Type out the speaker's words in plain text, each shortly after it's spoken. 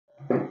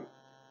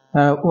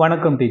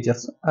வணக்கம்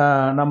டீச்சர்ஸ்.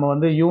 நம்ம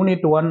வந்து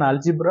யூனிட் 1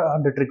 அல்ஜிப்ரா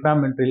அண்ட்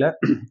ட்ரிக்னாமெட்ரியில்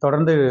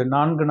தொடர்ந்து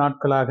 4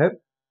 நாட்களாக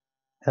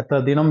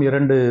தினம்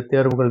 2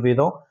 தேர்வுகள்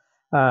வீதம்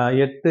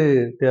 8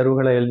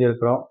 தேர்வுகளை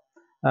எழுதியிருக்கிறோம்.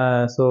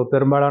 ஸோ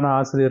பெரும்பாலான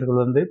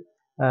ஆசிரியர்கள் வந்து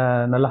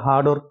நல்லா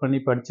ஹார்ட் ஒர்க்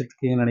பண்ணி படிச்சுட்டு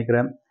இருக்கீங்கன்னு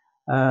நினைக்கிறேன்.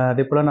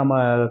 அதே போல் நம்ம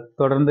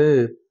தொடர்ந்து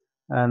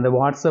இந்த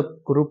வாட்ஸ்அப்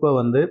குரூப்பை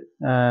வந்து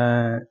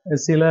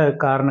சில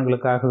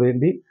காரணங்களுக்காக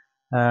வேண்டி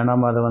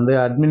நம்ம அதை வந்து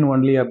அட்மின்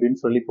ஒன்லி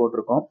அப்படின்னு சொல்லி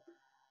போட்டிருக்கோம்.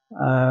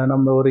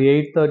 நம்ம ஒரு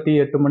 8:30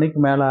 8 மணிக்கு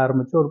மேலே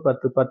ஆரம்பித்து ஒரு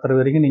 10-10:30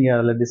 வரைக்கும் நீங்கள்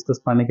அதில்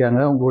டிஸ்கஸ் பண்ணிக்காங்க.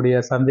 உங்களுடைய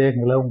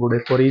சந்தேகங்களை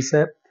உங்களுடைய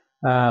கொரீஸை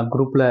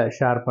குரூப்பில்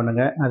ஷேர்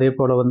பண்ணுங்கள். அதே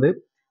போல் வந்து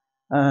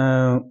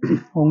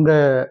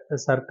உங்கள்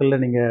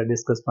சர்க்கிளில் நீங்கள்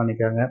டிஸ்கஸ்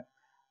பண்ணிக்காங்க.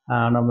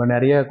 நம்ம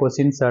நிறைய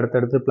கொஸ்டின்ஸ்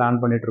அடுத்தடுத்து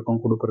பிளான்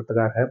பண்ணிகிட்ருக்கோம்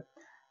கொடுக்கறதுக்காக.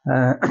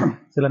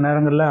 சில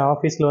நேரங்களில்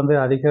ஆஃபீஸில் வந்து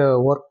அதிக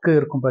ஒர்க்கு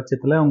இருக்கும்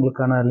பட்சத்தில்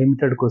உங்களுக்கான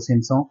லிமிட்டட்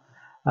கொஸ்டின்ஸும்,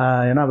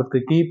 ஏன்னா அதுக்கு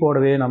கீ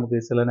போடவே நமக்கு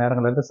சில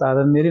நேரங்கள் வந்து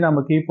அதை மீறி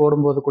நம்ம கீ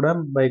போடும்போது கூட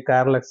பை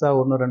கேர்லெஸ்ஸாக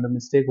 1-2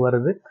 மிஸ்டேக்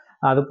வருது.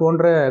 அது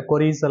போன்ற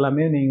கொரீஸ்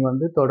எல்லாமே நீங்கள்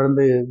வந்து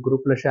தொடர்ந்து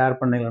குரூப்பில் ஷேர்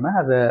பண்ணிங்கன்னா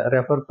அதை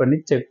ரெஃபர் பண்ணி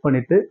செக்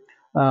பண்ணிவிட்டு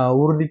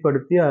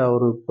உறுதிப்படுத்தி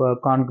ஒரு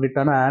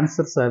கான்க்ரீட்டான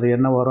ஆன்சர்ஸ் அது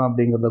என்ன வரும்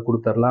அப்படிங்கிறத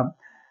கொடுத்துடலாம்.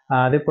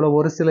 அதே போல்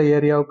ஒரு சில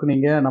ஏரியாவுக்கு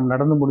நீங்கள் நம்ம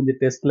நடந்து முடிஞ்ச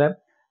டெஸ்ட்டில்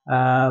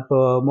இப்போ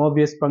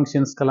மோபியஸ்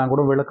ஃபங்க்ஷன்ஸ்க்கெல்லாம்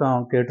கூட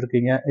விளக்கம்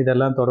கேட்டிருக்கீங்க.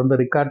 இதெல்லாம் தொடர்ந்து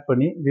ரெக்கார்ட்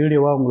பண்ணி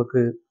வீடியோவாக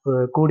உங்களுக்கு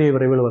கூடிய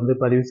விரைவில் வந்து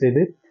பதிவு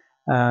செய்து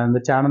இந்த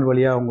சேனல்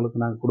வழியாக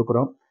உங்களுக்கு நாங்கள்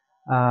கொடுக்குறோம்.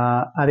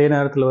 அதே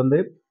நேரத்தில் வந்து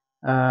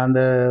அந்த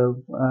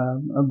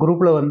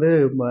குரூப்பில் வந்து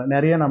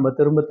நிறைய நம்ம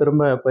திரும்ப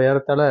திரும்ப இப்போ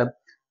ஏறத்தாழ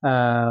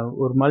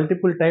ஒரு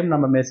மல்டிபிள் டைம்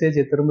நம்ம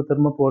மெசேஜை திரும்ப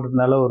திரும்ப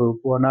போடுறதுனால ஒரு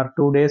 1 or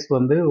 2 days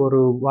வந்து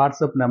ஒரு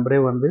வாட்ஸ்அப்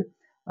நம்பரே வந்து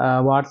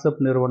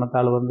வாட்ஸ்அப்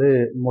நிறுவனத்தால் வந்து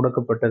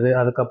முடக்கப்பட்டது.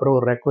 அதுக்கப்புறம்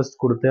ஒரு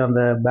ரெக்வஸ்ட் கொடுத்து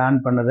அந்த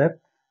பேன் பண்ணதை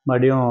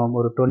மறுபடியும்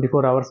ஒரு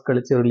 24 hours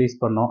கழித்து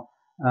ரிலீஸ் பண்ணோம்.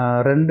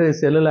 2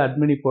 செல்லில்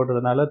அட்மினி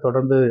போட்டதுனால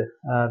தொடர்ந்து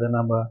அதை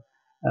நம்ம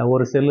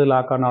ஒரு செல்லு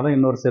லாக் ஆனாலும்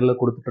இன்னொரு செல்லை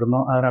கொடுத்துட்டு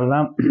இருந்தோம். அதனால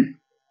தான்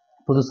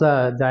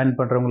புதுசாக ஜாயின்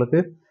பண்ணுறவங்களுக்கு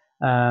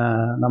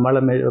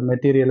நம்மளால்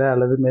மெட்டீரியலை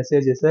அல்லது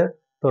மெசேஜஸை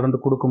தொடர்ந்து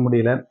கொடுக்க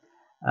முடியல.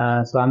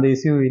 ஸோ அந்த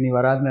இஷ்யூ இனி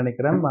வராதுன்னு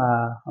நினைக்கிறேன்.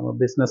 நம்ம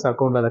பிஸ்னஸ்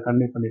அக்கௌண்ட்டில் அதை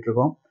கன்டினியூ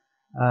பண்ணிகிட்ருக்கோம்.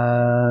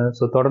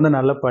 ஸோ தொடர்ந்து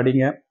நல்லா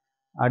படிங்க.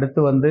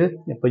 அடுத்து வந்து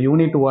இப்போ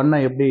யூனிட்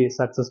 1 எப்படி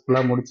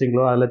சக்ஸஸ்ஃபுல்லாக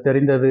முடிச்சிங்களோ அதில்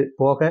தெரிந்தது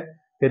போக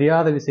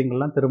தெரியாத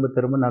விஷயங்கள்லாம் திரும்ப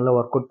திரும்ப நல்லா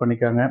ஒர்க் அவுட்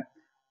பண்ணிக்காங்க.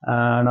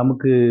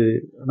 நமக்கு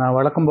நான்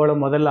வழக்கம் போல்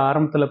முதல்ல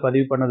ஆரம்பத்தில்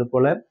பதிவு பண்ணது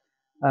போல்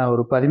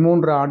ஒரு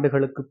 13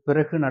 ஆண்டுகளுக்கு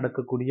பிறகு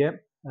நடக்கக்கூடிய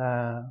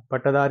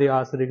பட்டதாரி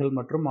ஆசிரியர்கள்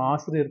மற்றும்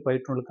ஆசிரியர்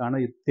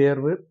பயிற்றுனருக்கான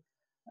இத்தேர்வு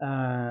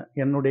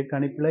என்னுடைய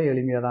கணிப்பில்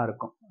எளிமையாக தான்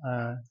இருக்கும்.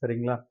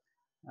 சரிங்களா?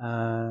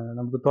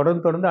 நமக்கு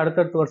தொடர்ந்து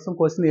அடுத்தடுத்த வருஷம்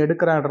கொஸ்டின்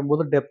எடுக்கிறான்ற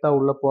போது டெப்த்தாக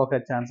உள்ளே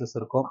போக சான்சஸ்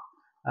இருக்கும்.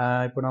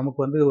 இப்போ நமக்கு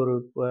வந்து ஒரு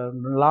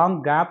லாங்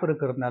கேப்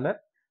இருக்கிறதுனால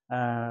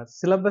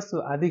சிலபஸ்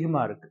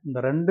அதிகமாக இருக்குது.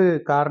 இந்த 2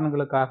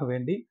 காரணங்களுக்காக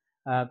வேண்டி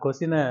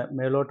கொஸ்டினை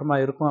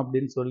மேலோட்டமாக இருக்கும்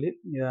அப்படின்னு சொல்லி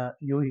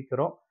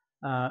யூகிக்கிறோம்.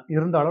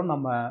 இருந்தாலும்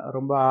நம்ம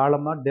ரொம்ப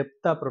ஆழமாக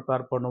டெப்த்தாக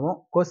ப்ரிப்பேர் பண்ணுவோம்.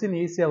 கொஸ்டின்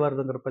ஈஸியாக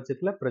வருதுங்கிற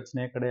பட்சத்தில்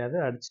பிரச்சனையே கிடையாது,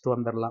 அடிச்சுட்டு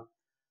வந்துடலாம்.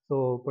 ஸோ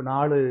இப்போ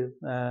 4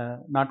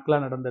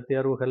 நாட்களாக நடந்த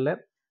தேர்வுகளில்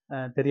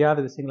தெரியாத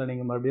விஷயங்களை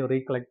நீங்கள் மறுபடியும்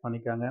ரீகலெக்ட்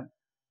பண்ணிக்காங்க.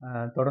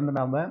 தொடர்ந்து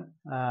நாம்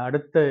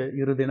அடுத்த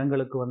 2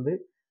 தினங்களுக்கு வந்து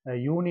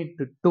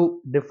unit 2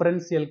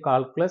 differential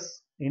calculus,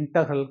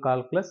 integral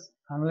calculus,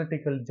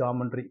 analytical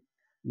geometry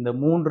இந்த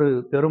 3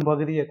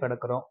 பெரும்பகுதியை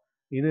கடக்கிறோம்.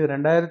 இது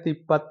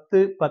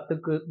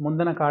 2010-10க்கு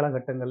முந்தின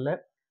காலகட்டங்களில்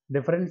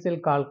டிஃபரன்ஷியல்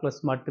கால்குலஸ்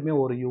மட்டுமே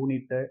ஒரு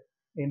யூனிட்டு,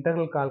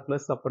 இன்டகரல்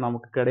கால்குலஸ் அப்போ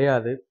நமக்கு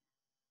கிடையாது.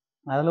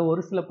 அதில்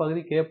ஒரு சில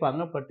பகுதி கேட்பாங்க,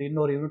 பட்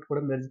இன்னொரு யூனிட்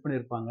கூட மெர்ஜ்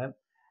பண்ணியிருப்பாங்க.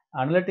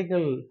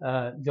 அனலிட்டிக்கல்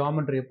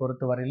ஜாமெட்ரியை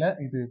பொறுத்த வரையில்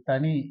இது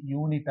தனி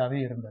யூனிட்டாகவே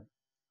இருந்தது,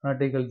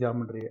 அனலிட்டிக்கல்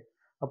ஜாமெட்ரியை.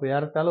 அப்போ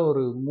ஏறத்தாழ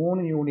ஒரு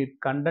 3 யூனிட்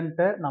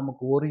கண்டென்ட்டை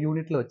நமக்கு ஒரு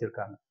யூனிட்டில்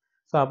வச்சுருக்காங்க.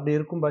 ஸோ அப்படி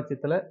இருக்கும்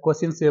பட்சத்தில்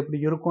கொஸ்டின்ஸ் எப்படி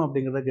இருக்கும்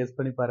அப்படிங்கிறத கெஸ்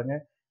பண்ணி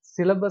பாருங்கள்.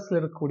 சிலபஸில்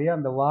இருக்கக்கூடிய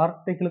அந்த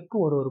வார்த்தைகளுக்கு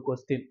ஒரு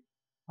கொஸ்டின்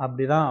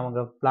அப்படி தான் அவங்க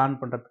பிளான்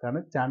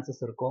பண்ணுறதுக்கான சான்சஸ்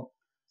இருக்கும்.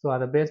 ஸோ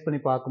அதை பேஸ் பண்ணி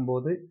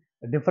பார்க்கும்போது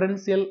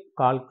டிஃபரன்ஷியல்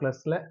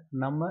கால்குலஸில்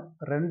நம்ம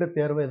 2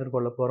 தேர்வை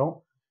எதிர்கொள்ள போகிறோம்.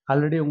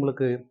 ஆல்ரெடி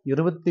உங்களுக்கு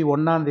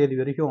 21ஆம் தேதி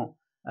வரைக்கும்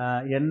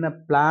என்ன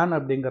பிளான்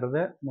அப்படிங்கிறத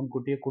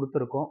முன்கூட்டியே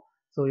கொடுத்துருக்கோம்.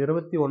 ஸோ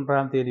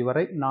 21ஆம் தேதி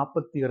வரை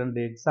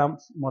 42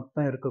 எக்ஸாம்ஸ்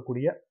மொத்தம்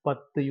இருக்கக்கூடிய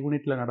 10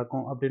 யூனிட்டில்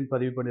நடக்கும் அப்படின்னு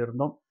பதிவு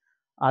பண்ணியிருந்தோம்.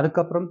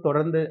 அதுக்கப்புறம்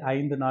தொடர்ந்து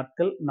 5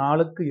 நாட்கள்,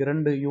 நாளுக்கு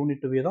 2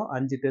 யூனிட் வீதம்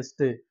 5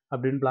 டெஸ்ட்டு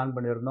அப்படின்னு பிளான்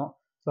பண்ணியிருந்தோம்.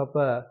 ஸோ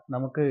அப்போ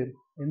நமக்கு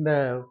இந்த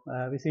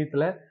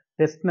விஷயத்தில்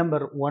டெஸ்ட்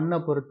நம்பர் 1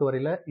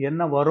 பொறுத்தவரையில்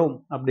என்ன வரும்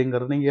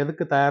அப்படிங்கிறது, நீங்கள்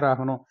எதுக்கு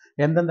தயாராகணும்,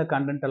 எந்தெந்த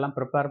கண்டென்ட் எல்லாம்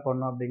ப்ரிப்பேர்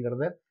பண்ணணும்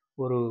அப்படிங்கிறத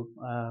ஒரு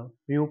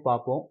வியூ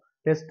பார்ப்போம்.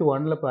 டெஸ்ட்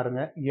 1ல்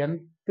பாருங்கள்,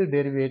 nth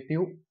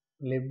derivative,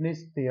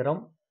 லெப்னிஸ்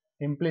theorem,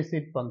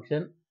 implicit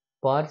function,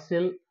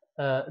 partial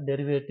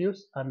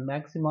derivatives and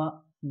maxima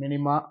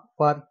minima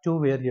for 2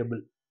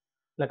 variable,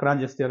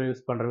 லக்ரான்ஜஸ் theorem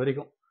use பண்ணுற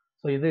வரைக்கும்.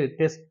 ஸோ இது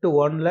டெஸ்ட்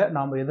 1ல்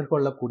நாம்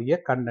எதிர்கொள்ளக்கூடிய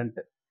கண்டென்ட்.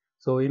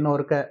 ஸோ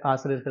இன்னொருக்க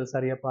ஆசிரியர்கள்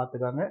சரியாக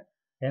பார்த்துக்காங்க.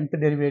 nth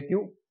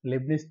derivative,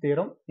 லெப்னிஸ்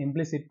theorem,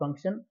 implicit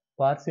function,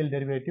 partial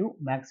derivative,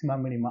 maxima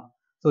minima.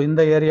 So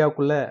இந்த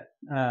ஏரியாவுக்குள்ளே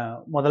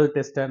முதல்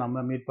டெஸ்ட்டை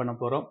நம்ம மீட் பண்ண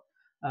போகிறோம்.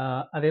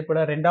 அதே போல்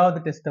ரெண்டாவது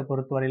டெஸ்ட்டை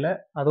பொறுத்தவரையில்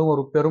அதுவும்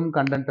ஒரு பெரும்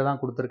கண்டென்ட்டை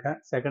தான் கொடுத்துருக்கேன்.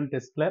 செகண்ட்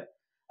டெஸ்ட்டில்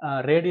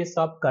radius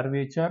of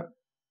curvature,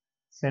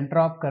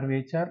 centre of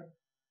curvature,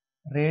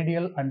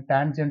 radial and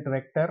tangent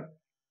vector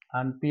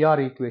and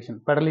PR equation,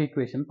 pedal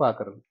equation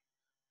பார்க்குறது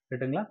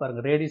ரைட்டுங்களா.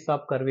 பாருங்கள், radius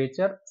of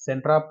curvature,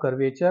 centre of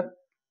curvature,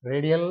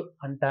 radial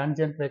and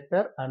tangent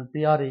vector and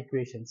PR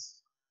equations.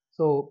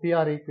 So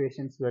PR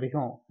equations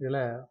வரைக்கும்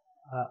இதில்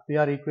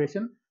PR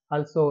equation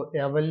also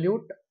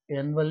evolute,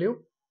 involute,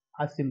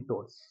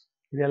 asymptotes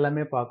இது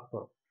எல்லாமே பார்க்க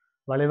போகிறோம்.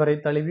 வளைவரை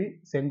தழுவி,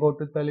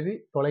 செங்கோட்டு தழுவி,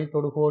 தொலை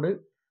தொடுகோடு,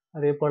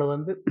 அதே போல்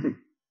வந்து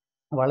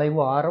வளைவு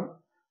ஆரம்,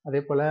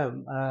 அதே போல்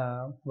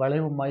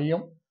வளைவு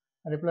மையம்,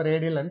 அதே போல்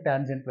ரேடியல் அண்ட்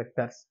டேன்ஜென்ட்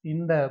வெக்டர்ஸ்.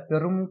 இந்த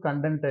பெரும்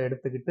கண்டென்ட்டை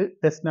எடுத்துக்கிட்டு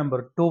டெஸ்ட்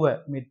நம்பர் 2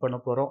 மீட் பண்ண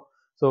போகிறோம்.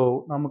 ஸோ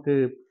நமக்கு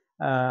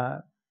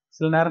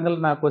சில நேரங்கள்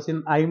நான்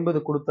கொஸ்டின் 50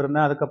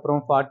 கொடுத்துருந்தேன்,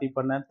 அதுக்கப்புறம் 40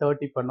 பண்ணேன்,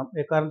 30 பண்ணோம்.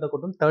 எக்காரணத்தை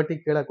கொண்டும் 30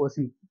 கீழே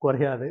கொஸ்டின்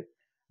குறையாது.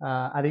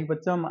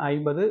 அதிகபட்சம்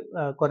 50,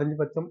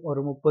 குறைஞ்சபட்சம் ஒரு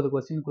 30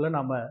 கொஸ்டினுக்குள்ளே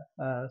நம்ம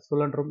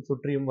சுழன்றும்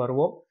சுற்றியும்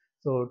வருவோம்.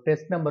 ஸோ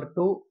டெஸ்ட் நம்பர்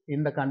 2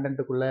 இந்த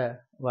கண்டென்ட்டுக்குள்ளே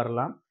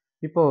வரலாம்.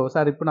 இப்போது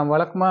சார், இப்போ நம்ம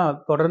வழக்கமாக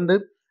தொடர்ந்து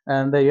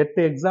இந்த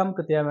 8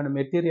 எக்ஸாமுக்கு தேவையான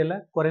மெட்டீரியலை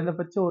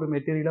குறைந்தபட்சம் ஒரு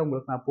மெட்டீரியலை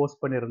உங்களுக்கு நான்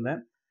போஸ்ட்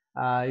பண்ணியிருந்தேன்.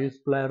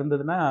 யூஸ்ஃபுல்லாக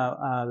இருந்ததுன்னா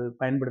அது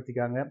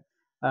பயன்படுத்திக்காங்க.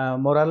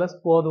 மொராலஸ்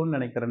போதும்னு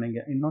நினைக்கிறேன்.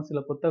 நீங்கள் இன்னும் சில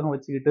புத்தகம்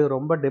வச்சுக்கிட்டு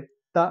ரொம்ப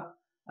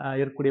டெப்த்தாக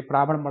இருக்கக்கூடிய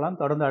ப்ராப்ளமெல்லாம்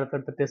தொடர்ந்து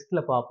அடுத்தடுத்த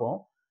டெஸ்ட்டில் பார்ப்போம்.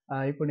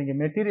 இப்போ நீங்கள்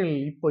மெட்டீரியல்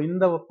இப்போ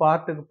இந்த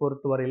பார்ட்டுக்கு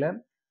பொறுத்த வரையில்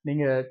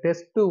நீங்கள்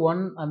டெஸ்ட்டு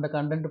 1 அந்த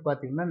கண்டென்ட்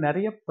பார்த்தீங்கன்னா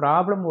நிறைய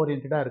ப்ராப்ளம்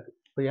ஓரியன்டாக இருக்குது.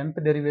 இப்போ nth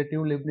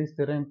derivative, லிப்னிஸ்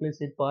theorem,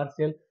 implicit,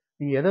 partial,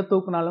 நீங்கள் எதை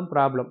தூக்குனாலும்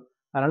ப்ராப்ளம்.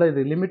 அதனால்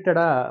இது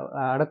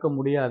லிமிட்டடாக அடக்க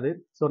முடியாது.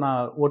 ஸோ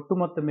நான்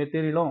ஒட்டுமொத்த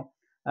மெட்டீரியலும்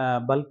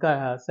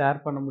பல்காக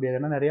ஷேர் பண்ண முடியாது.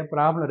 ஏன்னா நிறைய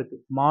ப்ராப்ளம்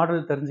இருக்குது.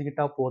 மாடல்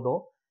தெரிஞ்சுக்கிட்டால்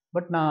போதும்.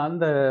 பட் நான்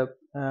அந்த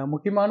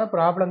முக்கியமான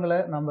ப்ராப்ளங்களை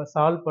நம்ம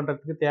சால்வ்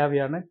பண்ணுறதுக்கு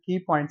தேவையான கீ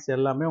பாயிண்ட்ஸ்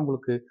எல்லாமே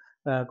உங்களுக்கு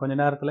கொஞ்ச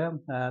நேரத்தில்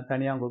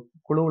தனியாக உங்கள்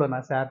குழுவில்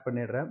நான் ஷேர்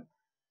பண்ணிடுறேன்.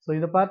 ஸோ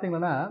இதை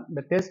பார்த்தீங்கன்னா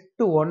இந்த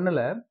டெஸ்ட்டு 1ல்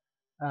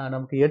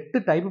நமக்கு 8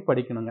 டைப்பு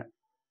படிக்கணுங்க.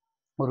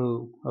 ஒரு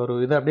ஒரு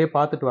இதை அப்படியே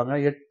பார்த்துட்டு வாங்க.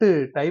 8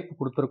 டைப்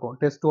கொடுத்துருக்கோம்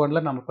டெஸ்ட்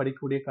 1ல் நம்ம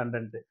படிக்கக்கூடிய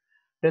கண்டென்ட்டு.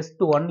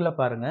 டெஸ்ட் 1ல்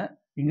பாருங்கள்,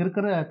 இங்கே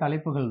இருக்கிற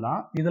தலைப்புகள்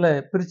தான் இதில்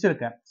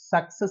பிரிச்சிருக்கேன்.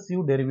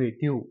 சக்சஸிவ்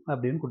டெரிவேட்டிவ்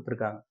அப்படின்னு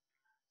கொடுத்துருக்காங்க.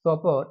 ஸோ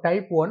அப்போ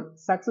type 1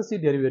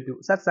 successive derivative.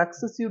 Sir,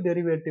 successive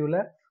டெரிவேட்டிவ்ல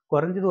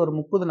குறைஞ்சது ஒரு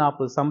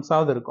 30-40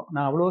 சம்ஸாவது இருக்கும்.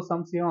 நான் அவ்வளோ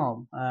சம்ஸையும்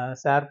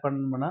ஷேர்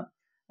பண்ணணும்னா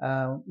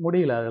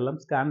முடியல. அதெல்லாம்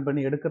ஸ்கேன்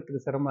பண்ணி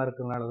எடுக்கிறதுக்கு சிரமமாக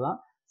இருக்கிறதுனால தான்.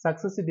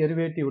 சக்சஸிவ்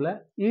டெரிவேட்டிவ்ல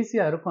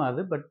ஈஸியாக இருக்கும்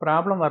அது. பட்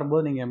ப்ராப்ளம்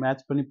வரும்போது நீங்கள்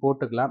மேட்ச் பண்ணி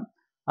போட்டுக்கலாம்.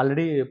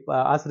 ஆல்ரெடி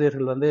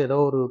ஆசிரியர்கள் வந்து ஏதோ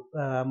ஒரு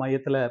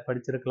மையத்தில்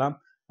படிச்சிருக்கலாம்,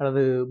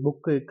 அல்லது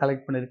புக்கு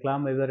கலெக்ட்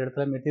பண்ணியிருக்கலாம், வெவ்வேறு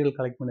இடத்துல மெட்டீரியல்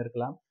கலெக்ட்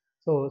பண்ணியிருக்கலாம்.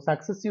 ஸோ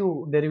சக்சஸிவ்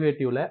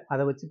டெரிவேட்டிவில்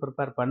அதை வச்சு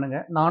ப்ரிப்பேர்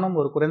பண்ணுங்கள். நானும்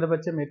ஒரு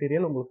குறைந்தபட்ச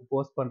மெட்டீரியல் உங்களுக்கு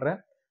போஸ்ட் பண்ணுறேன்.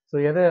 ஸோ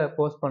எதை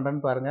போஸ்ட்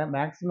பண்ணுறேன்னு பாருங்கள்.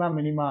 மேக்ஸிமம்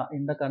மினிமா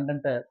இந்த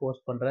கண்டென்ட்டை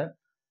போஸ்ட் பண்ணுறேன்.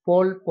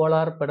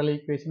 போலார் பெடல்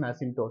ஈக்குவேஷன்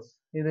அசிம்டோட்ஸ்,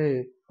 இது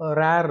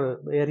ரேர்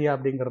ஏரியா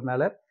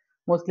அப்படிங்கிறதுனால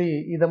மோஸ்ட்லி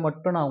இதை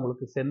மட்டும் நான்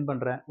உங்களுக்கு சென்ட்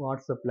பண்ணுறேன்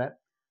வாட்ஸ்அப்பில்.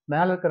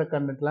 மேலே இருக்கிற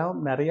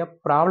கண்டென்ட்லாம் நிறைய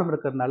ப்ராப்ளம்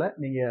இருக்கிறதுனால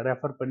நீங்கள்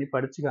ரெஃபர் பண்ணி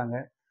படிச்சுக்காங்க.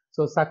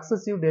 ஸோ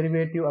சக்சஸிவ்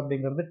டெரிவேட்டிவ்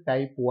அப்படிங்கிறது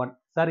டைப் 1.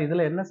 சார்,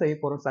 இதில் என்ன செய்ய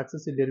போகிறோம்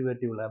சக்சஸிவ்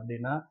டெரிவேட்டிவில்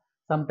அப்படின்னா,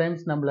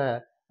 சம்டைம்ஸ் நம்மளை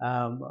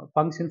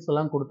ஃபங்க்ஷன்ஸ்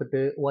எல்லாம்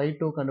கொடுத்துட்டு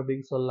y2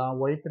 கண்டுபிடிக்க சொல்லலாம்,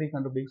 y3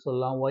 கண்டுபிடிக்க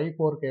சொல்லலாம்,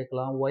 y4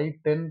 கேட்கலாம்,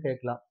 y10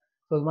 கேட்கலாம்.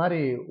 ஸோ இது மாதிரி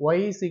y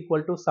is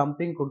equal to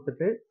something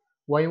கொடுத்துட்டு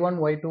y1,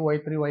 y2,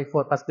 y3,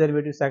 y4 first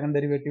derivative, second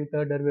derivative,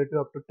 third derivative,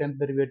 up to 10th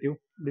derivative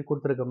இப்படி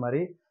கொடுத்துருக்க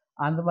மாதிரி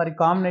அந்த மாதிரி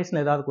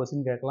காம்பினேஷன் ஏதாவது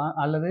கொஸ்டின் கேட்கலாம்.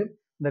 அல்லது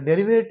இந்த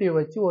டெரிவேட்டிவ்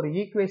வச்சு ஒரு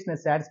ஈக்குவேஷனை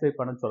சாட்டிஸ்ஃபை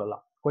பண்ண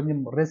சொல்லலாம்.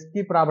 கொஞ்சம்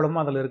ரிஸ்கி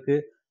ப்ராப்ளமும் அதில்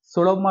இருக்குது,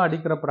 சுலபமாக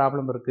அடிக்கிற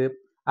ப்ராப்ளம் இருக்குது,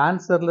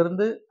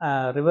 ஆன்சர்லேருந்து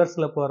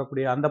ரிவர்ஸில்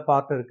போகக்கூடிய அந்த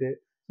பார்ட் இருக்குது.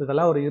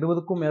 இதெல்லாம் ஒரு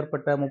 20க்கும்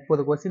மேற்பட்ட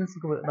 30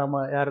 கொஸ்டின்ஸுக்கு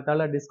நம்ம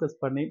யார்கிட்டால டிஸ்கஸ்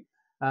பண்ணி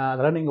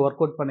அதெல்லாம் நீங்கள்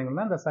ஒர்க் அவுட்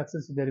பண்ணிங்கன்னா இந்த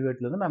சக்ஸஸ்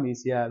டெரிவேட்டிவ்லேருந்து நம்ம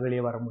ஈஸியாக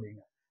வெளியே வர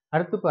முடியுங்க.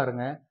 அடுத்து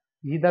பாருங்கள்,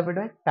 இதை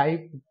விட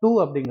டைப் 2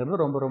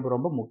 அப்படிங்கிறது ரொம்ப ரொம்ப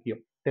ரொம்ப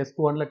முக்கியம். டெஸ்ட்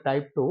 1ல்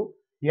டைப் 2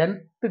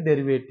 nth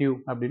டெரிவேட்டிவ்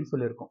அப்படின்னு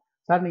சொல்லியிருக்கோம்.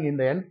 சார், நீங்கள்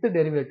இந்த nth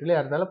டெரிவேட்டிவ்ல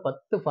யார்தால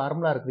 10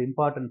 ஃபார்முலா இருக்குது,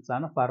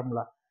 இம்பார்ட்டன்ஸான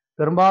ஃபார்முலா.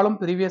 பெரும்பாலும்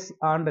ப்ரீவியஸ்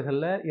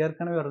ஆண்டுகளில்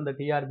ஏற்கனவே இருந்த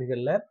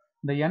டிஆர்பிகளில்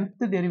இந்த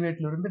nth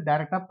டெரிவேட்டிவ்லேருந்து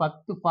டைரெக்டாக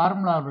 10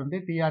 ஃபார்முலாவிலிருந்து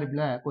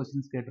டிஆர்பியில்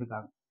கொஸ்டின்ஸ்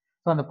கேட்டிருக்காங்க.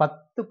 ஸோ அந்த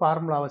 10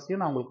 ஃபார்முலாவஸையும்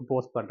நான் உங்களுக்கு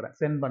போஸ்ட் பண்ணுறேன்,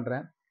 சென்ட்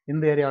பண்ணுறேன்.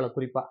 இந்த ஏரியாவில்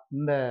குறிப்பாக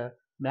இந்த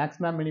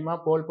மேக்ஸிமம் மினிமா,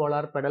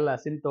 போலார் பெடல்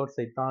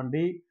அசிம்டோட்ஸை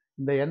தாண்டி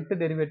இந்த nth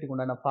டெரிவேட்டிவ்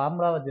உண்டான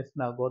ஃபார்முலாவை ஜஸ்ட்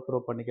நான் கோ த்ரூ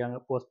பண்ணிக்காங்க,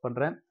 போஸ்ட்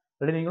பண்ணுறேன்.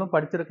 அப்படி நீங்களும்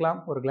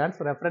படிச்சிருக்கலாம், ஒரு கிளான்ஸ்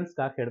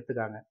ரெஃபரன்ஸ்க்காக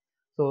எடுத்துக்காங்க.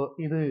 ஸோ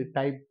இது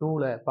டைப்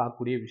 2ல்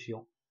பார்க்கக்கூடிய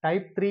விஷயம்.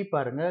 டைப் 3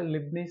 பாருங்கள்,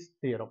 லிப்னிஸ்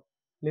தியரம்.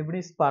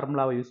 லிப்னிஸ்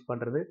ஃபார்முலாவை யூஸ்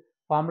பண்ணுறது.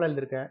 ஃபார்முலா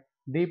எழுதியிருக்கேன்,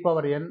 d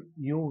power n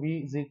uv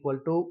is equal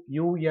to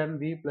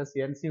unv plus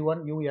nc1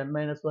 un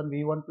minus 1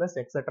 v1 plus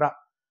etc.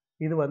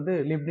 இது வந்து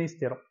லிப்னிஸ்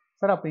தியரம்.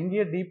 சார், அப்போ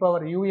இங்கேயே d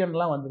power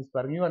unலாம் வந்துருச்சு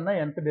பாருங்க. unனா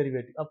nth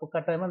டெரிவேட்டிவ். அப்போ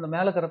கட்டாயமாக இந்த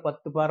மேலே இருக்கிற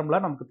 10 ஃபார்முலா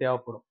நமக்கு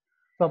தேவைப்படும்.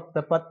 ஸோ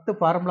இந்த 10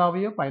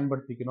 ஃபார்முலாவையும்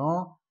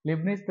பயன்படுத்திக்கணும்,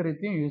 லிப்னிஸ்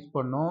தியரத்தையும் யூஸ்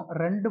பண்ணணும்.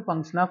 2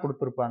 ஃபங்க்ஷனாக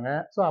கொடுத்துருப்பாங்க.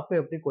 ஸோ அப்போ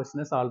எப்படி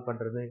கொஸ்டினை சால்வ்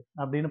பண்ணுறது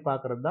அப்படின்னு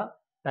பார்க்குறது தான்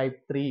டைப்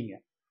 3ங்க.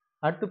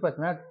 அடுத்து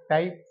பார்த்தீங்கன்னா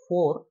டைப்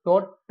 4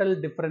 டோட்டல்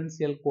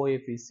டிஃபரன்ஷியல்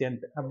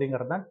கோஎஃபிஷியன்ட்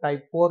அப்படிங்கிறது தான்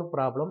டைப் 4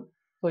 ப்ராப்ளம்.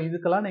 ஸோ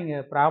இதுக்கெல்லாம்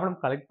நீங்கள் ப்ராப்ளம்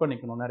கலெக்ட்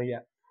பண்ணிக்கணும் நிறைய.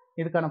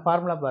 இதுக்கான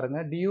ஃபார்முலா பாருங்க,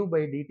 du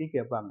by dt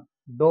கேட்பாங்க.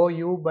 dou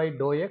u by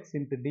dou x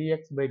into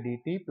dx by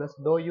dt plus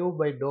dou u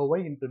by dou y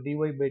into dy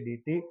by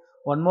dt.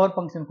 One more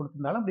function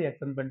கொடுத்துருந்தாலும் அப்படி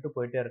extend பண்ணிட்டு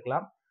போயிட்டே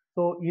இருக்கலாம்.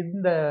 ஸோ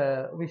இந்த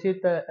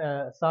விஷயத்தை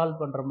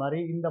சால்வ் பண்ணுற மாதிரி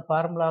இந்த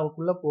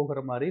ஃபார்முலாவுக்குள்ளே போகிற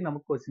மாதிரி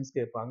நமக்கு கொஸ்டின்ஸ்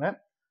கேட்பாங்க.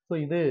 ஸோ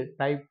இது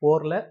டைப்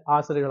 4ல்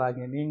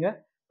ஆசிரியர்களாகிய நீங்கள்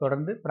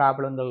தொடர்ந்து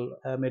ப்ராப்ளங்கள்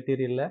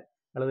மெட்டீரியலில்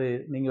அல்லது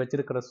நீங்கள்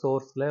வச்சிருக்கிற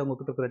சோர்ஸில்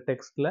உங்ககிட்ட இருக்கிற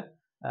டெக்ஸ்ட்டில்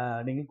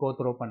நீங்கள்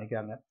கோத்ரோ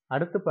பண்ணிக்காங்க.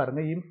 அடுத்து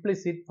பாருங்கள்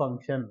implicit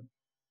function.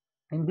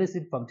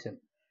 Implicit function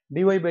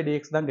dy by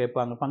dx தான்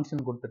கேட்பாங்க.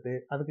 ஃபங்க்ஷன் கொடுத்துட்டு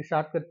அதுக்கு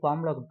ஷார்ட்கட்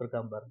ஃபார்முலா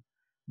கொடுத்துருக்காங்க பாருங்க,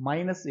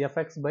 minus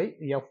FX by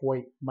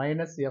FY,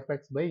 minus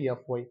FX by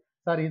FY.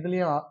 Sir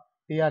இதுலேயும்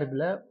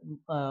டிஆர்பியில்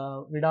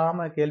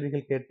விடாமல்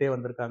கேள்விகள் கேட்டே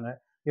வந்திருக்காங்க.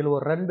 இதில்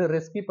ஒரு 2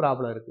 ரெஸ்கி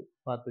ப்ராப்ளம் இருக்குது,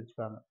 பார்த்து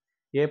வச்சுக்காங்க.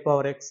 A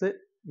power x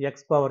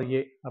X power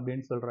a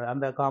அப்படின்னு சொல்கிற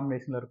அந்த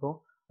காம்பினேஷனில் இருக்கும்.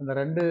 அந்த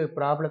 2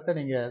 ப்ராப்ளத்தை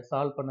நீங்கள்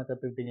சால்வ் பண்ண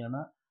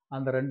கற்றுக்கிட்டீங்கன்னா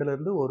அந்த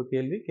 2லேருந்து ஒரு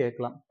கேள்வி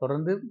கேட்கலாம்.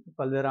 தொடர்ந்து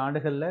பல்வேறு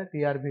ஆண்டுகளில்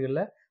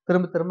டிஆர்பிகளில்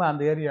திரும்ப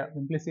அந்த ஏரியா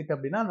இம்ப்ளிசிட்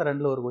அப்படின்னா அந்த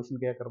 2ல் ஒரு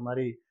கொஸ்டின் கேட்குற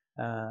மாதிரி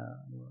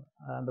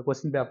அந்த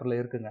கொஸ்டின் பேப்பரில்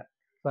இருக்குங்க.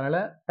 ஸோ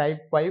அதனால்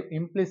டைப் 5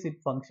 இம்ப்ளிசிட்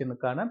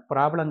ஃபங்க்ஷனுக்கான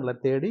ப்ராப்ளங்களை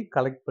தேடி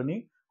கலெக்ட் பண்ணி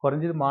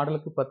குறைஞ்சது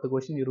மாடலுக்கு 10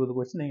 கொஸ்டின் 20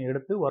 கொஸ்டின் நீங்கள்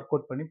எடுத்து ஒர்க்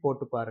அவுட் பண்ணி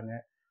போட்டு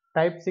பாருங்கள்.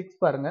 டைப் 6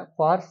 பாருங்க,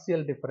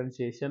 partial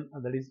differentiation,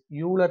 that is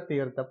Euler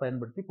தியரத்தை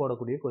பயன்படுத்தி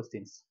போடக்கூடிய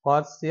questions.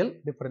 Partial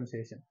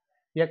differentiation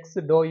X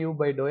to you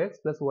by to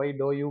X plus Y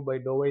to you by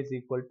to Y is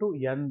equal to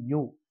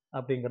NU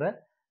அப்படிங்கிற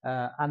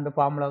அந்த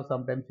ஃபார்முலாவை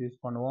சம்டைம்ஸ் யூஸ்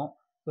பண்ணுவோம்.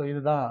 ஸோ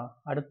இதுதான்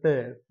அடுத்து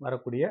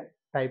வரக்கூடிய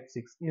டைப்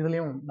 6.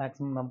 இதுலேயும்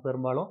மேக்ஸிமம் நம்ம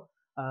பெரும்பாலும்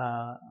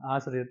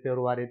ஆசிரியர்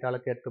தேர்வு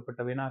வாரியத்தால்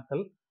கேட்கப்பட்ட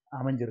வினாக்கள்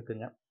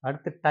அமைஞ்சிருக்குங்க.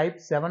 அடுத்து டைப்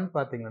 7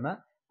 பார்த்தீங்கன்னா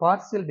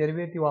partial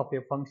derivative of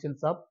a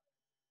functions of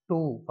 2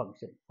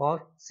 function.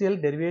 Partial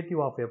derivative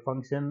of a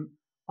function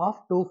of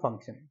 2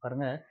 function.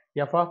 பாருங்க,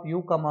 f of u,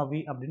 v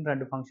அப்படின்னு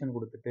 2 ஃபங்க்ஷன்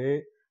கொடுத்துட்டு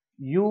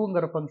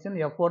uங்கிற function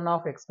f1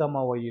 of x,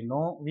 y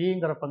னும்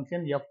vங்கிற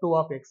function f2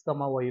 of x,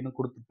 y னு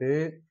கொடுத்துட்டு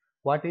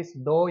what is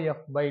dou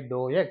f by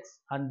dou x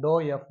and dou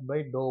f by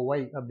dou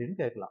y அப்படின்னு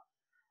கேட்கலாம்.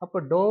 அப்போ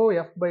dou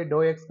f by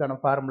dou x கான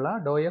formula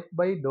dou f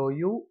by dou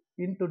u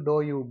into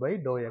dou u by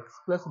dou x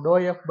plus dou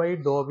f by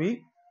dou v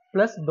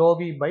plus dou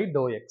v by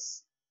dou x.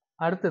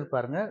 அடுத்தது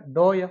பாருங்க,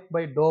 to F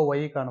by to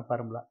ஒய்க்கான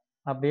formula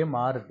அப்படியே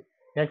மாறுது.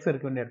 X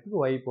இருக்க வேண்டிய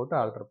இடத்துக்கு Y போட்டு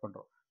alter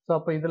பண்ணுறோம். So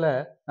அப்போ இதில்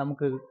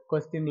நமக்கு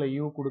கொஸ்டினில்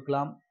யூ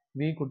கொடுக்கலாம்,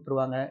 வி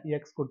கொடுத்துருவாங்க,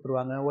 எக்ஸ்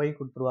கொடுத்துருவாங்க, ஒய்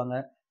கொடுத்துருவாங்க,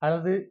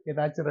 அல்லது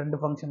ஏதாச்சும் 2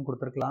 ஃபங்க்ஷன்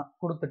கொடுத்துருக்கலாம்.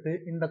 கொடுத்துட்டு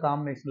இந்த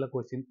காம்பினேஷனில்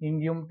கொஸ்டின்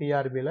இங்கேயும்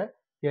டிஆர்பியில்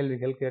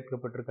கேள்விகள்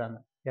கேட்கப்பட்டிருக்காங்க.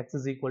 X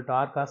is equal to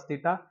R cos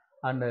theta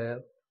and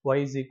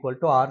Y is equal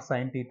to R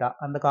sine theta.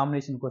 அந்த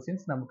காம்பினேஷன்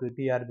கொஸ்டின்ஸ் நமக்கு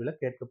டிஆர்பியில்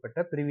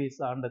கேட்கப்பட்ட ப்ரீவியஸ்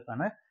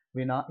ஆண்டுக்கான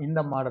வினா.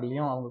 இந்த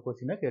மாடல்லையும் அவங்க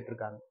கொஸ்டினை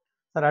கேட்டிருக்காங்க.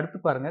 சார் அடுத்து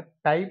பாருங்க,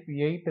 type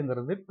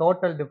 8ங்கிறது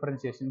total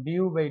differentiation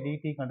du by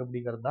dt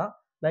கண்டுபிடிக்கிறது தான்.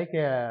 லைக்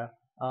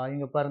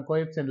இங்கே பாருங்க,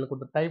 கோஎஃபிஷியன்ட்ல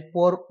கொடுத்த டைப்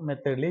 4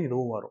 மெத்தட்லேயே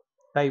இதுவும் வரும்.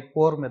 டைப்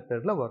 4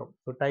 மெத்தடில் வரும்.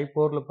 ஸோ டைப்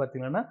 4ல்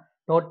பார்த்தீங்கன்னா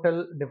total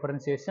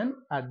differentiation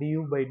du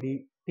by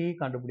dt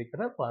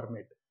கண்டுபிடிக்கிற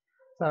ஃபார்மேட்.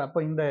 சார்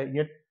அப்போ இந்த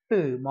 8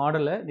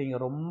 மாடலை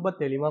நீங்கள் ரொம்ப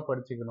தெளிவாக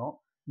படிச்சுக்கணும்.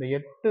 இந்த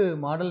 8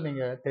 மாடல்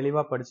நீங்கள்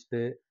தெளிவாக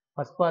படிச்சுட்டு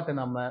ஃபர்ஸ்ட் பார்ட்டை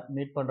நம்ம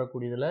மீட்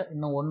பண்ணுறக்கூடியதில்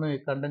இன்னும் ஒன்று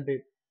கண்டென்ட்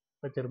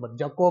வச்சிருப்பார்,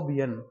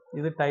 ஜக்கோபியன்.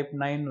 இது டைப்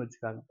 9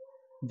 வச்சுக்காங்க,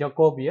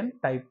 Jacobian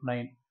type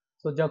 9.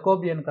 So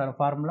ஜக்கோபியனுக்கான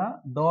formula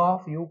to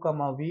of you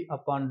comma we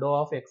upon to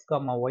of X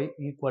comma Y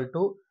equal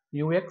to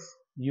UX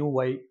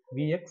UY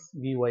VX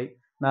VY.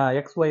 நான்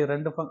எக்ஸ் ஒய்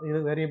 2 இது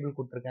வேரியபிள்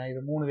கொடுத்துருக்கேன்.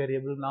 இது 3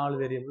 வேரியபிள், 4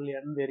 வேரியபிள்,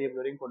 n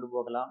வேரியபிள் வரையும் கொண்டு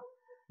போகலாம்.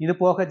 இது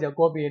போக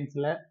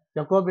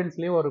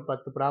ஜக்கோபியன்ஸ்லேயே ஒரு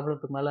 10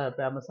 ப்ராப்ளத்துக்கு மேலே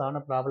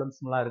ஃபேமஸான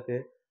ப்ராப்ளம்ஸ்லாம்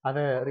இருக்குது.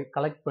 அதை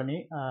கலெக்ட் பண்ணி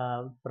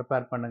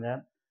ப்ரிப்பேர் பண்ணுங்கள்.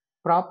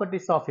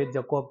 ப்ராப்பர்ட்டிஸ் ஆஃப் எ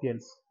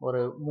ஜக்கோபியன்ஸ் ஒரு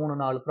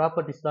 3-4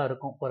 ப்ராப்பர்ட்டிஸ் தான்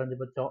இருக்கும்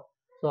குறைஞ்சபட்சம்.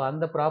 ஸோ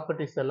அந்த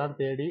ப்ராப்பர்ட்டிஸ் எல்லாம்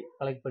தேடி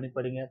கலெக்ட் பண்ணி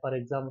படிங்க. ஃபார்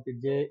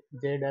எக்ஸாம்பிளுக்கு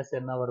ஜே டேஸ்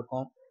என்னவாக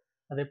இருக்கும்,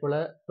 அதே போல்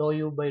to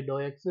you by to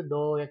X,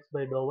 to X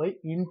by to Y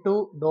into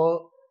to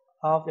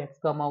of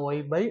X comma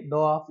Y by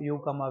to of you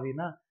comma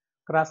வினா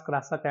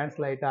கிராஸாக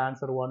கேன்சல் ஆகிட்டு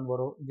ஆன்சர் 1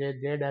 வரும்.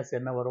 ஜே டேஸ்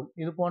என்ன வரும்,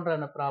 இது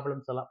போன்ற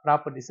ப்ராப்ளம்ஸ் எல்லாம்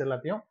ப்ராப்பர்ட்டிஸ்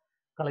எல்லாத்தையும்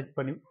கலெக்ட்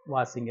பண்ணி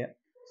வாசிங்க.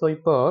 ஸோ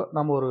இப்போ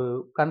நம்ம ஒரு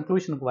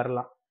கன்க்ளூஷனுக்கு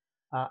வரலாம்.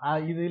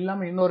 இது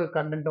இல்லாமல் இன்னொரு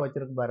கண்டென்ட்டை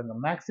வச்சிருக்கு பாருங்க,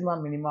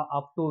 maximum minimum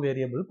up to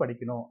variable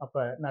படிக்கணும்.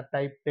 அப்போ நான்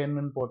டைப்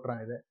 10ன்னு போட்டுறேன்.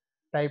 இது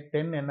டைப்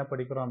 10 என்ன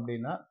படிக்கிறோம்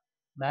அப்படின்னா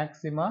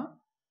மேக்ஸிமம்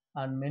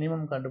அண்ட்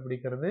மினிமம்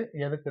கண்டுபிடிக்கிறது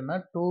எதுக்குன்னா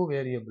 2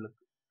 வேரியபிளுக்கு.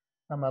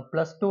 நம்ம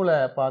 +2ல்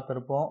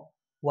பார்த்துருப்போம்,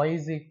 y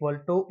is equal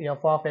to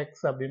f of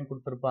x அப்படின்னு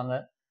கொடுத்துருப்பாங்க.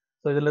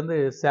 ஸோ இதுலேருந்து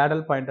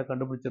சேடல் பாயிண்ட்டை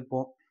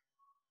கண்டுபிடிச்சிருப்போம்,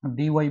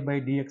 dy by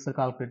dx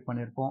கால்குலேட்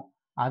பண்ணியிருப்போம்.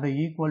 அதை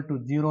ஈக்குவல் டு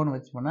 0ன்னு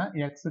வச்சோம்னா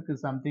எக்ஸுக்கு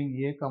சம்திங்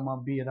a,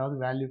 b ஏதாவது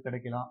வேல்யூ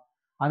கிடைக்கலாம்.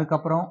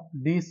 அதுக்கப்புறம்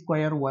D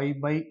square Y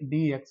by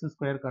dx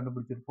square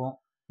கண்டுபிடிச்சிருப்போம்.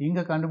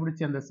 இங்கே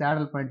கண்டுபிடிச்ச அந்த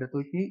சேடல் பாயிண்ட்டை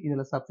தூக்கி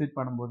இதில் சப்ஸ்டிட்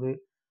பண்ணும்போது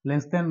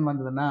லெஸ் தென்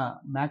வந்ததுன்னா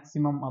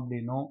மேக்ஸிமம்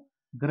அப்படின்னும்,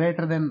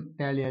 கிரேட்டர் தென்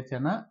டேலி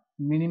ஆச்சுன்னா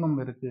மினிமம்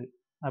இருக்குது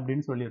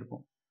அப்படின்னு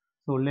சொல்லியிருப்போம்.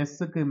 ஸோ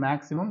லெஸ்ஸுக்கு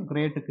மேக்ஸிமம்,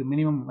 கிரேட்டுக்கு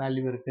மினிமம்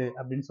வேல்யூ இருக்குது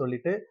அப்படின்னு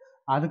சொல்லிட்டு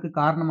அதுக்கு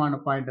காரணமான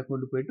பாயிண்ட்டை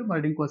கொண்டு போயிட்டு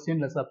மறுபடியும்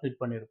கொஸ்டினில்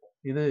சப்மிட் பண்ணியிருக்கோம்.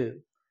 இது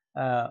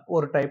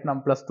ஒரு டைப்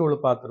நம்ம ப்ளஸ்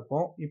டூவில்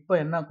பார்த்துருப்போம். இப்போ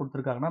என்ன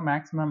கொடுத்துருக்காங்கன்னா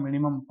maximum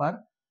minimum for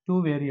 2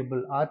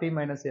 variable RT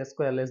minus S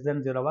square less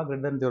than 0வா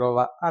greater than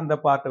 0வா அந்த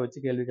பார்ட்டை வச்சு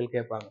கேள்விகள்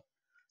கேட்பாங்க.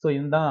 ஸோ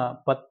இதுதான்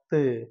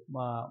 10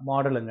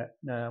 மாடலுங்க.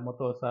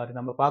 மொத்தம்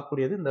நம்ம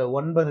பார்க்கக்கூடியது இந்த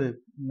 9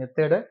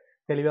 மெத்தடை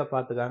தெளிவாக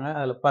பார்த்துக்காங்க.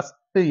 அதில்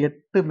ஃபஸ்ட்டு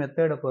 8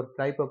 மெத்தடை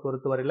டைப்பை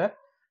பொறுத்தவரையில்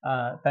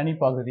தனி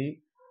பகுதி.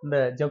 இந்த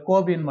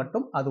ஜக்கோபியன்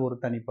மட்டும் அது ஒரு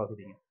தனி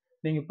பகுதிங்க.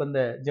 நீங்கள் இப்போ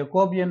இந்த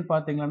ஜக்கோபியன்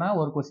பார்த்தீங்கன்னா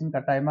ஒரு கொஸ்டின்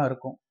கட்டாயமாக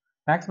இருக்கும்.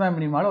 மேக்ஸிமம்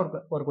மினிமால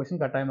ஒரு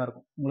கொஸ்டின் கட்டாயமாக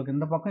இருக்கும். உங்களுக்கு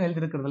இந்த பக்கம்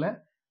எழுதியிருக்கிறதுல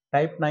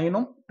டைப்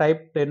 9ம்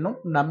டைப் 10ம்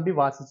நம்பி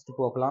வாசிச்சுட்டு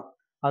போகலாம்.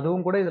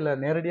 அதுவும் கூட இதில்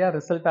நேரடியாக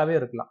ரிசல்ட்டாகவே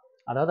இருக்கலாம்.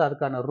 அதாவது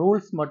அதுக்கான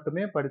ரூல்ஸ்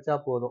மட்டுமே படித்தா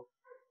போதும்,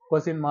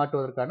 கொஸ்டின்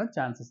மாட்டுவதற்கான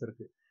சான்சஸ்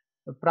இருக்குது.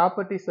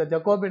 ப்ராப்பர்ட்டிஸ்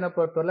ஜக்கோபியனை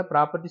பொறுத்தவரை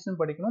ப்ராப்பர்ட்டிஸும்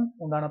படிக்கணும்,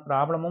 உண்டான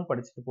ப்ராப்ளமும்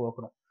படிச்சுட்டு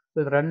போகணும். ஸோ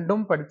இது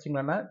ரெண்டும்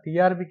படிச்சிங்கன்னா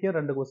டிஆர்பிக்கே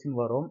 2 கொஸ்டின்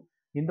வரும்.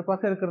 இந்த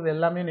பக்கம் இருக்கிறது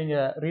எல்லாமே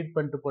நீங்கள் ரீட்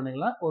பண்ணிட்டு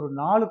போனீங்கன்னா ஒரு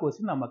 4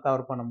 கொஸ்டின் நம்ம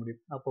கவர் பண்ண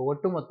முடியும். அப்போ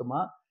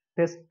ஒட்டுமொத்தமாக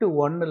டெஸ்ட்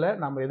 1ல்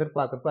நம்ம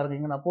எதிர்பார்க்க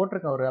பாருங்க, நான்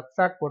போட்டிருக்கேன் ஒரு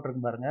அப்ஸ்ட்ராக்ட்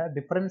போட்டிருக்கேன் பாருங்க.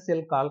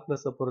 டிஃபரன்ஷியல்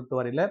கால்குலஸை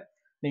பொறுத்தவரையில்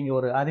நீங்கள்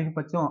ஒரு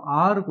அதிகபட்சம்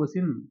 6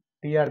 கொஸ்டின்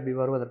டிஆர்பி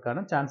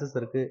வருவதற்கான சான்சஸ்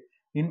இருக்குது.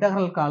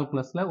 இன்டெக்ரல்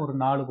கால்குலஸில் ஒரு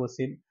 4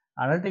 கொஸ்டின்,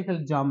 அனலிட்டிக்கல்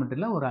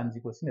ஜியாமெட்ரியில் ஒரு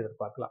 5 கொஸ்டின்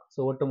எதிர்பார்க்கலாம். ஸோ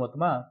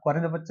ஒட்டுமொத்தமாக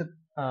குறைந்தபட்ச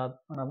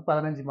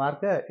 15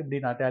 மார்க்கை இப்படி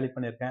நான் டேலி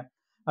பண்ணியிருக்கேன்.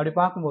 அப்படி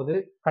பார்க்கும்போது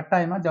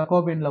கட்டாயமாக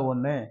ஜக்கோபியனில்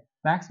 1,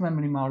 மேக்ஸிமம்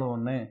மினிமாவில்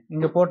 1,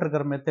 இங்கே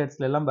போட்டிருக்கிற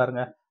மெத்தட்ஸ்ல எல்லாம்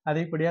பாருங்க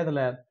அதிகப்படியாக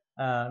அதில்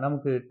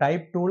நமக்கு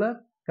டைப் 2ல்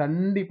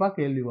கண்டிப்பாக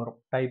கேள்வி வரும்.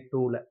 டைப்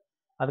 2ல்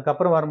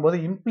அதுக்கப்புறம் வரும்போது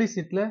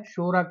இம்ப்ளிசிட்டில்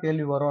ஷூராக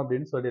கேள்வி வரும்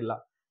அப்படின்னு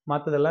சொல்லிடலாம்.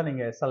 மற்றதெல்லாம்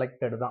நீங்கள்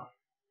செலக்டட் தான்,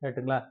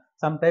 ரைட்டுங்களா?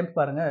 சம்டைம்ஸ்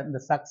பாருங்க இந்த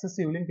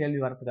சக்சஸிவ்லையும் கேள்வி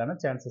வரதுக்கான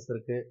சான்சஸ்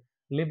இருக்கு,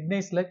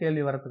 லிப்னிஸில்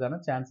கேள்வி வரதுக்கான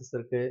சான்சஸ்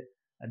இருக்கு,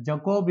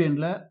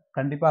 ஜக்கோபியன்ல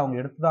கண்டிப்பாக அவங்க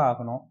எடுத்து தான்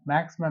ஆகணும்,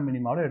 மேக்ஸிமம்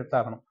மினிமாவில்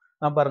எடுத்தாகணும்.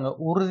 நான் பாருங்க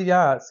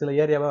உறுதியாக சில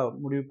ஏரியாவை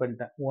முடிவு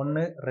பண்ணிட்டேன்.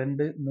 1,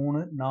 2, 3,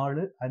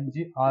 4,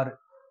 5,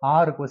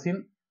 6 கொஸ்டின்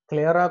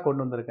கிளியராக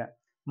கொண்டு வந்திருக்கேன்.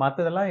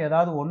 மற்றதெல்லாம்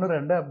ஏதாவது 1,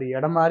 2 அப்படி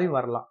இடம் மாதிரி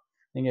வரலாம்.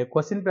 நீங்கள்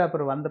கொஸ்டின்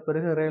பேப்பர் வந்த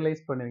பிறகு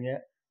ரியலைஸ் பண்ணுவீங்க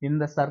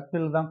இந்த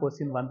சர்க்கிள் தான்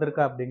கொஸ்டின்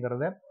வந்திருக்கா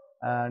அப்படிங்கிறத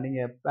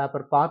நீங்கள்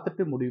பேப்பர்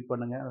பார்த்துட்டு முடிவு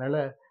பண்ணுங்க. அதனால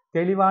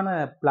தெளிவான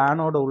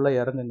பிளானோட உள்ள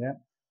இறங்குங்க.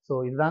 ஸோ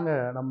இதுதாங்க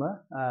நம்ம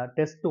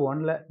டெஸ்ட்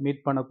 1ல்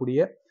மீட் பண்ணக்கூடிய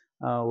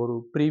ஒரு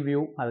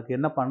ப்ரீவியூ. அதுக்கு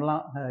என்ன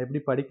பண்ணலாம், எப்படி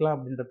படிக்கலாம்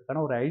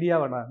அப்படின்றதுக்கான ஒரு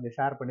ஐடியாவை நான் இங்கே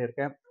ஷேர்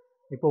பண்ணியிருக்கேன்.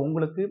 இப்போ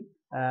உங்களுக்கு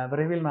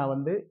விரைவில் நான்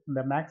வந்து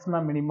இந்த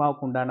மேக்ஸிமம்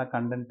மினிமாவுக்கு உண்டான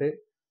content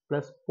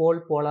plus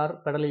polar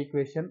pedal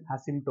equation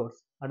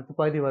asymptotes அடுத்த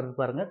பகுதி வருது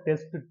பாருங்கள்,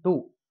 டெஸ்ட் 2,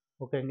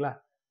 ஓகேங்களா?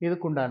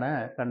 இதுக்குண்டான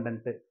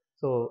கண்டென்ட்டு.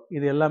 ஸோ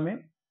இது எல்லாமே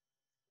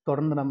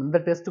தொடர்ந்து நம்ம இந்த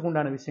டெஸ்ட்டுக்கு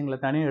உண்டான விஷயங்களை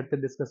தனியாக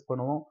எடுத்து டிஸ்கஸ்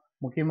பண்ணுவோம்.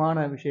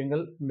 முக்கியமான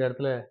விஷயங்கள் இந்த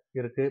இடத்துல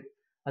இருக்குது.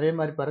 அதே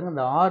மாதிரி பாருங்கள்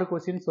இந்த 6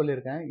 கொஸ்டின்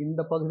சொல்லியிருக்கேன்.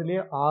 இந்த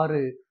பகுதியிலேயே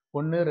 6,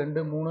 1,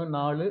 2, 3,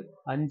 4,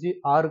 5,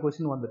 6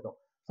 கொஸ்டின் வந்துட்டோம்.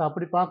 ஸோ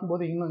அப்படி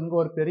பார்க்கும்போது இங்கே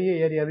ஒரு பெரிய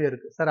ஏரியாவே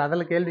இருக்குது. சார்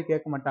அதில் கேள்வி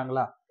கேட்க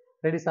மாட்டாங்களா?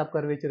 ரேடியஸ் ஆஃப்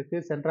கர்வேச்சர்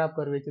இருக்குது, சென்டர் ஆஃப்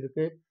கர்வேச்சர்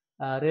இருக்குது,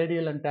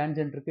 ரேடியல் அண்ட்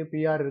டேன்ஜென்ட் இருக்குது,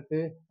 பிஆர்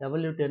இருக்குது,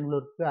 எவல்யூட்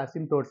என்வலூப் இருக்குது,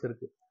 அசிம்டோட்ஸ்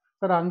இருக்குது.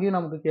 சார் அங்கேயும்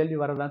நமக்கு கேள்வி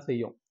வரதான்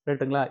செய்யும்,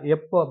 ரைட்டுங்களா?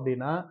 எப்போ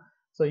அப்படின்னா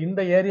ஸோ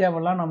இந்த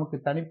ஏரியாவெல்லாம் நமக்கு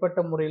தனிப்பட்ட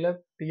முறையில்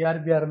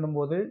டிஆர்பியாக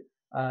இருந்தபோது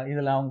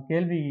இதில் அவங்க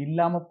கேள்வி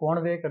இல்லாமல்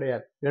போனதே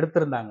கிடையாது,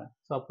 எடுத்திருந்தாங்க.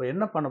 ஸோ அப்போ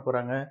என்ன பண்ண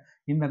போகிறாங்க,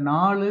 இந்த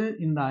 4,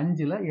 இந்த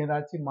 5ல்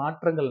ஏதாச்சும்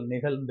மாற்றங்கள்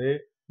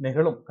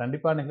நிகழும்,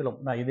 கண்டிப்பாக நிகழும்.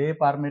 நான் இதே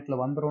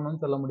ஃபார்மேட்டில்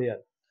வந்துடணும்னு சொல்ல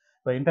முடியாது.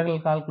 இப்போ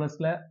இன்டெக்ரல்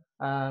கால்குலஸில்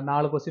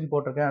 4 கொஸ்டின்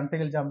போட்டிருக்கேன்,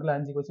 அனலிட்டிக்கல் ஜியாமெட்ரியில்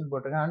 5 கொஸ்டின்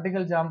போட்டிருக்கேன்.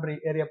 அனலிட்டிக்கல் ஜியாமெட்ரி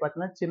ஏரியா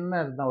பார்த்தீங்கன்னா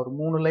சின்ன இதுதான், ஒரு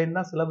 3 லைன்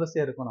தான்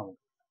சிலபஸே இருக்கும்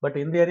நமக்கு. பட்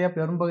இந்த ஏரியா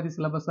பெரும்பகுதி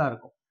சிலபஸாக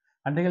இருக்கும்.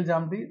 அனலிட்டிக்கல்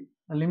ஜியாமெட்ரி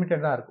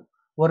லிமிட்டடாக இருக்கும்.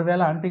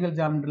 ஒருவேளை அனலிட்டிக்கல்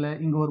ஜியாமெட்ரியில்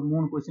இங்கே ஒரு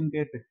 3 கொஸ்டின்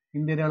கேட்டு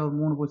இந்த ஏரியாவில் ஒரு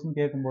 3 கொஸ்டின்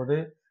கேட்கும்போது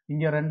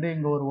இங்கே 2,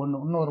 இங்கே ஒரு 1,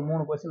 இன்னும் ஒரு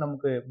 3 கொஸ்டின்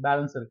நமக்கு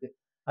பேலன்ஸ் இருக்குது.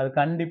 அது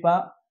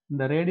கண்டிப்பாக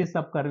இந்த ரேடியஸ்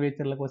ஆஃப்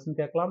கர்வேச்சரில் கொஸ்டின்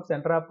கேட்கலாம்,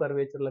 சென்டர் ஆஃப்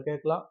கர்வேச்சரில்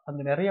கேட்கலாம்.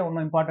 அங்கே நிறைய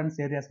இன்னும் இம்பார்ட்டன்ஸ்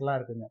ஏரியாஸ் எல்லாம்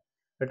இருக்குங்க,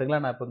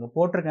 ரைட்டுங்களா? நான் இப்போ இங்கே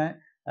போட்டிருக்கேன்,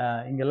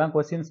 இங்கெல்லாம்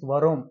கொஸ்டின்ஸ்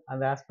வரும்,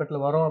 அந்த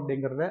ஆஸ்பெக்டில் வரும்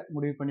அப்படிங்கிறத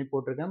முடிவு பண்ணி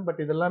போட்டிருக்கேன்.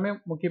 பட் இதெல்லாமே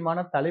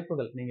முக்கியமான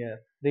தலைப்புகள் நீங்கள்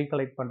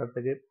ரீகலெக்ட்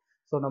பண்ணுறதுக்கு.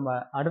 ஸோ நம்ம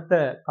அடுத்த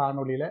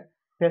காணொலியில்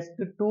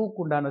டெஸ்ட்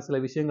 2க்கு உண்டான சில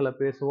விஷயங்களை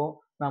பேசுவோம்.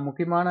 நான்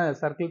முக்கியமான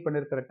சர்க்கிள்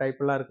பண்ணியிருக்கிற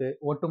டைப்லாம் இருக்குது.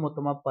 ஒட்டு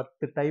மொத்தமாக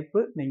 10 டைப்பு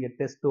நீங்கள்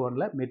டெஸ்ட்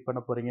 1ல் மீட் பண்ண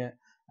போகிறீங்க.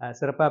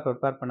 சிறப்பாக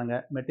ப்ரிப்பேர்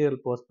பண்ணுங்கள்.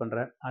 மெட்டீரியல் போஸ்ட்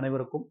பண்ணுறேன்.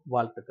 அனைவருக்கும்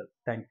வாழ்த்துக்கள்.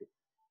 தேங்க்யூ.